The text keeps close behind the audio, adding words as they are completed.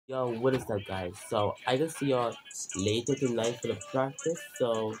Yo, what is up, guys? So, I can see y'all later tonight for the practice,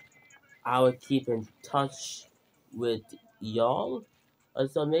 so I will keep in touch with y'all.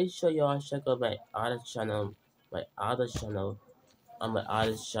 So, make sure y'all check out my other channel, on my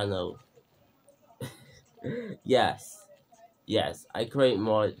other channel. Yes, yes, I create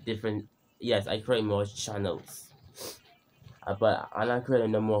more different, yes, I create more channels. But I'm not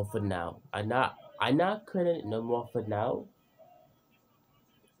creating no more for now. I'm not creating no more for now.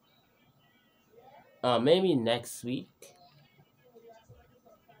 Maybe next week.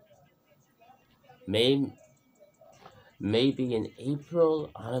 Maybe maybe in April.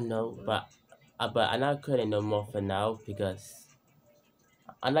 I don't know, but I'm not creating no more for now because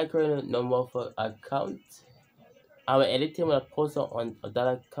I'm not creating no more for account. Our editing when I post on that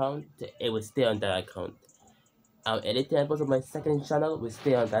account, it will stay on that account. Our editing I post on my second channel will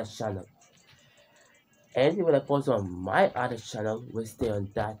stay on that channel. Anything when I post on my other channel will stay on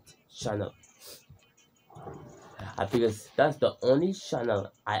that channel. Because that's the only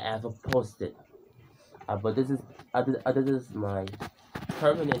channel I ever posted. But this is my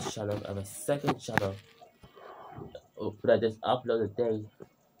permanent channel. I have a second channel. But I just uploaded today.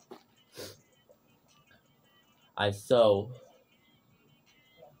 I saw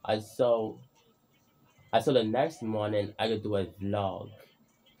I saw I saw the next morning I could do a vlog.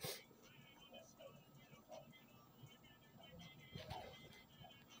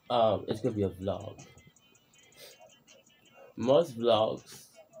 It's gonna be a vlog. Most vlogs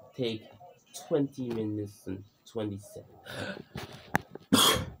take 20 minutes and 20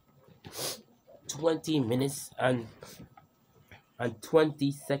 seconds. 20 minutes and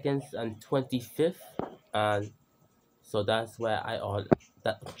 20 seconds and 25th, and so that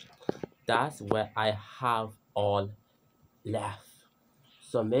that's where I have all left.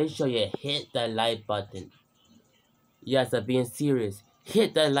 So make sure you hit the like button. Yes, I'm being serious.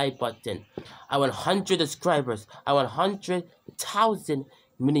 Hit that like button. I want 100 subscribers. I want 100,000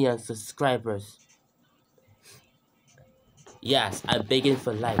 million subscribers. Yes, I'm begging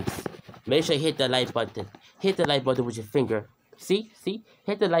for likes. Make sure you hit the like button. Hit the like button with your finger. See? See?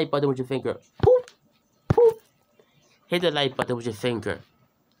 Hit the like button with your finger. Boop! Boop! Hit the like button with your finger.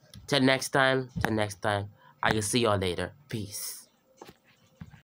 Till next time, I can see y'all later. Peace.